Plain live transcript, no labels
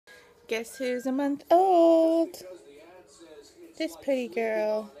Guess who's a month old? This pretty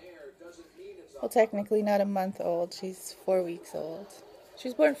girl. Well, technically not a month old. She's 4 weeks old. She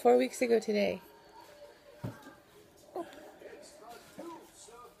was born 4 weeks ago today.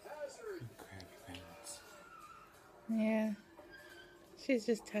 Yeah. She's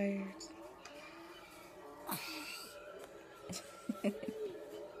just tired.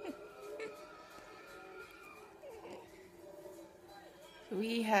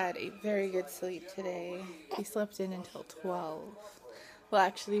 We had a very good sleep today. We slept in until 12. Well,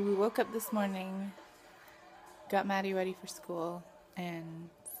 actually, we woke up this morning, got Maddie ready for school, and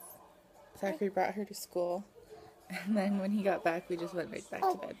Zachary brought her to school. And then when he got back, we just went right back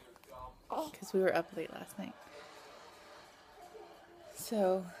to bed because we were up late last night.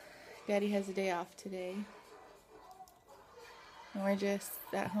 So, Daddy has a day off today. And we're just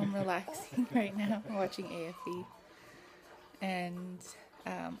at home relaxing right now, watching AFE. And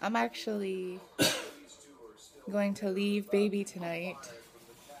I'm actually going to leave baby tonight.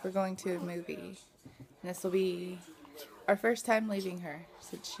 We're going to a movie. And this will be our first time leaving her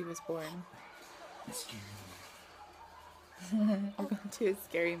since she was born. We're going to a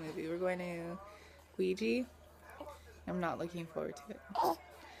scary movie. We're going to Ouija. I'm not looking forward to it.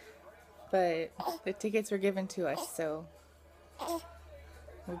 But the tickets were given to us, so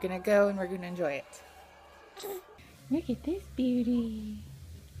we're going to go and we're going to enjoy it. Look at this beauty.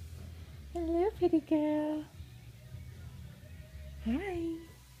 Hello, pretty girl. Hi.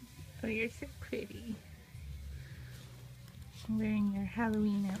 Oh, you're so pretty. I'm wearing your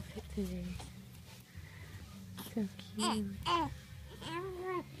Halloween outfit today. So cute. Yes.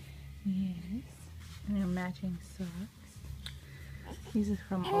 And your matching socks. These are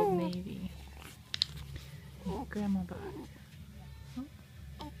from Old Navy. That Grandma bought.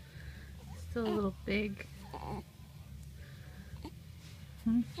 Oh. Still a little big.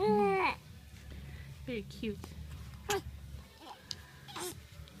 Very cute.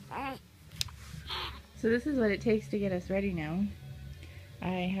 So this is what it takes to get us ready now.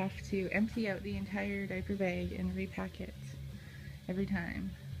 I have to empty out the entire diaper bag and repack it every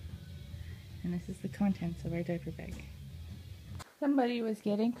time. And this is the contents of our diaper bag. Somebody was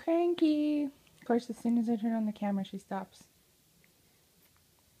getting cranky. Of course, as soon as I turn on the camera, she stops.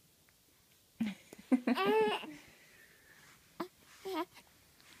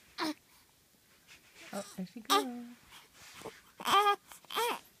 Oh, there she goes. Oh,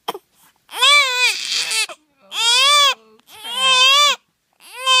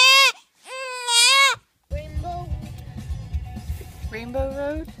 Rainbow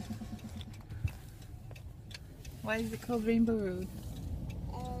Road? Why is it called Rainbow Road?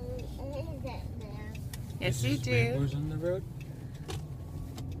 Yes, you do. Rainbows on the road?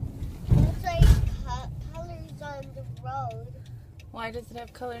 It's like colors on the road. Why does it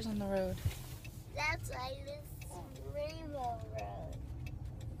have colors on the road? That's why this Rainbow Road.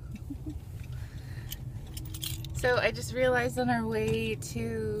 So I just realized on our way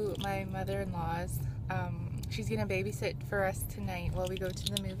to my mother-in-law's, she's gonna babysit for us tonight while we go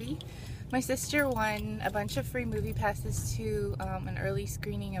to the movie. My sister won a bunch of free movie passes to an early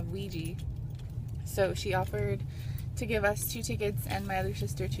screening of Ouija. So she offered to give us 2 tickets and my other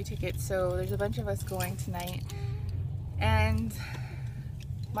sister 2 tickets. So there's a bunch of us going tonight. And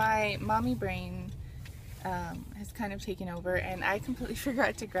my mommy brain has kind of taken over, and I completely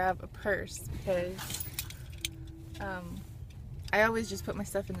forgot to grab a purse because I always just put my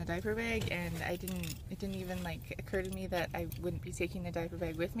stuff in the diaper bag, and it didn't even like occur to me that I wouldn't be taking the diaper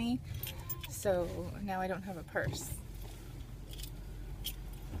bag with me. So now I don't have a purse.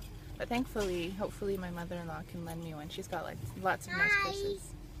 But thankfully, hopefully my mother-in-law can lend me one. She's got like lots of nice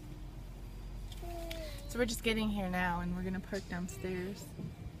purses. So we're just getting here now, and we're gonna park downstairs.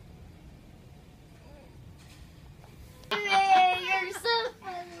 You're so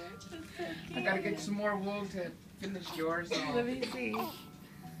funny. I gotta get some more wool to finish yours off. Let me see.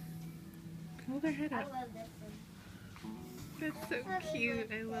 Hold her head I up. love this one. That's so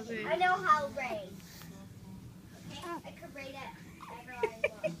cute. I love it. I know how to braid. I could braid it ever I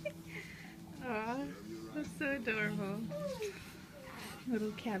want. Aw, that's so adorable.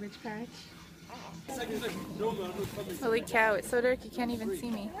 Little Cabbage Patch. Holy cow, it's so dark you can't even see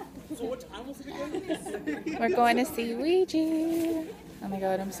me. We're going to see Ouija. Oh my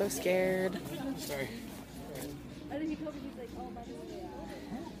god, I'm so scared. Sorry.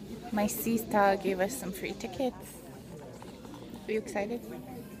 My sister gave us some free tickets. Are you excited?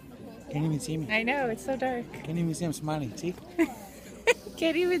 Can't even see me. I know, it's so dark. Can't even see I'm smiling. See?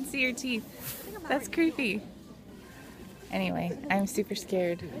 Can't even see your teeth. That's creepy. Anyway, I'm super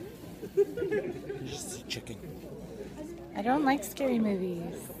scared. Just chicken. I don't like scary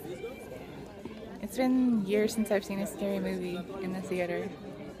movies. It's been years since I've seen a scary movie in the theater.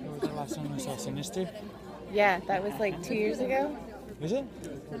 What was the last time I saw Sinister? Yeah, that was like 2 years ago. Is it?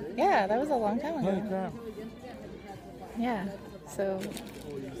 Yeah, that was a long time Holy ago. crap. Yeah, so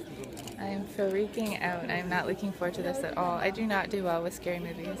I'm freaking out. I'm not looking forward to this at all. I do not do well with scary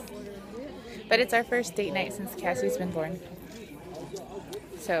movies. But it's our first date night since Cassie's been born.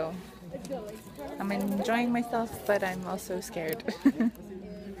 So I'm enjoying myself, but I'm also scared.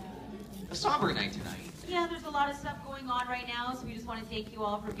 A somber night tonight. Yeah, there's a lot of stuff going on right now, so we just want to thank you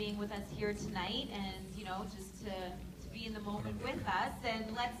all for being with us here tonight, and just to be in the moment with us.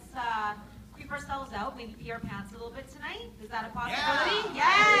 And let's creep ourselves out, maybe pee our pants a little bit tonight. Is that a possibility? Yeah.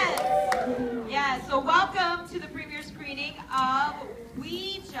 Yes. Yeah. So welcome to the premiere screening of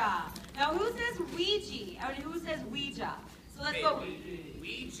Ouija. Now, who says Ouija? I mean, who says Ouija? So let's go.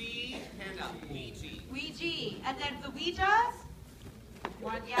 Ouija, hand up. Ouija. Ouija, and then the Ouijas.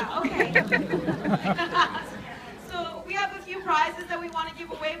 One, yeah, okay. So we have a few prizes that we want to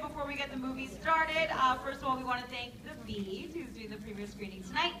give away before we get the movie started. First of all, we want to thank The Beat, who's doing the premiere screening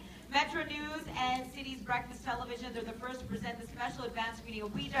tonight. Metro News and City's Breakfast Television, they're the first to present the special advance screening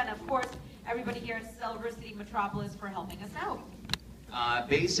of Ouija, and of course, everybody here at Silver City Metropolis for helping us out.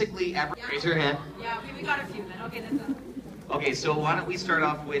 Basically, raise your hand. Yeah, okay, we got a few then. Okay, that's Okay, so why don't we start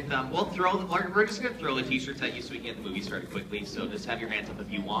off with, we're just going to throw the t-shirts at you so we can get the movie started quickly. So just have your hands up if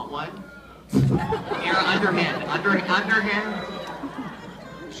you want one. Here, underhand.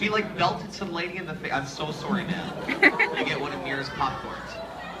 She like belted some lady in the face. I'm so sorry, man. You get one of Mira's popcorns.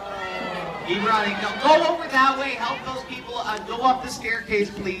 Keep running. No, go over that way. Help those people. Go up the staircase,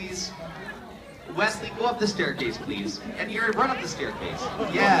 please. Wesley, go up the staircase, please. And you're run up the staircase.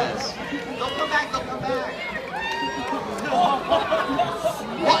 Yes. They'll come back.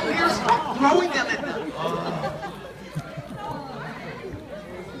 What? You're throwing them at them.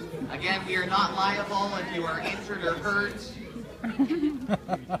 Again, we are not liable if you are injured or hurt.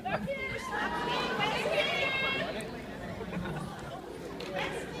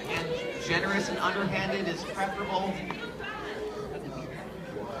 Again, generous and underhanded is preferable.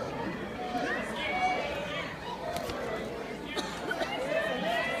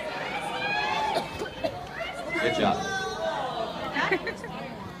 Good job.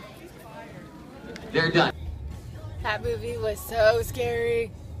 They're done. That movie was so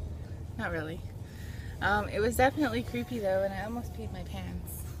scary. Not really. It was definitely creepy though, and I almost peed my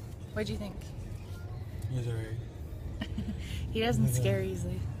pants. What'd you think? It was alright. He doesn't scare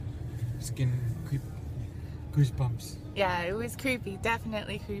easily. Skin creep. Goosebumps. Yeah, it was creepy.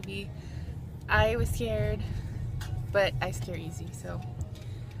 Definitely creepy. I was scared, but I scare easy, so.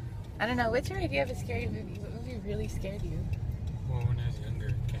 I don't know. What's your idea of a scary movie? What movie really scared you? Well, when I was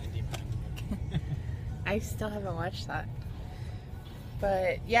younger, Candyman. I still haven't watched that.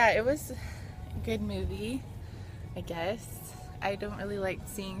 But yeah, it was a good movie, I guess. I don't really like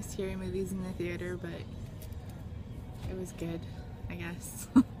seeing scary movies in the theater, but it was good, I guess.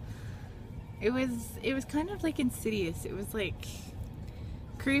 It was kind of like Insidious. It was like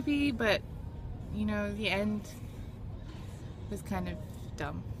creepy, but the end was kind of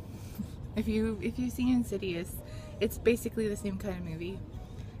dumb. If you see Insidious, it's basically the same kind of movie,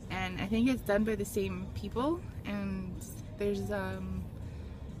 and I think it's done by the same people. And there's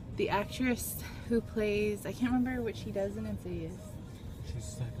the actress who plays, I can't remember what she does in Insidious.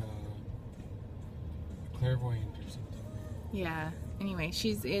 She's like a clairvoyant or something. Yeah. Anyway,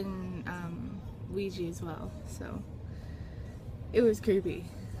 she's in Ouija as well, so it was creepy.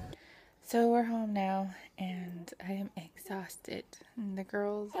 So we're home now, and I am exhausted. And the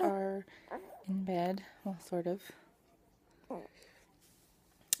girls are in bed, well, sort of.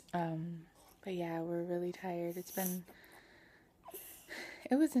 But yeah, we're really tired.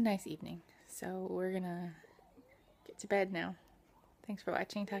 It was a nice evening, so we're gonna get to bed now. Thanks for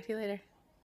watching. Talk to you later.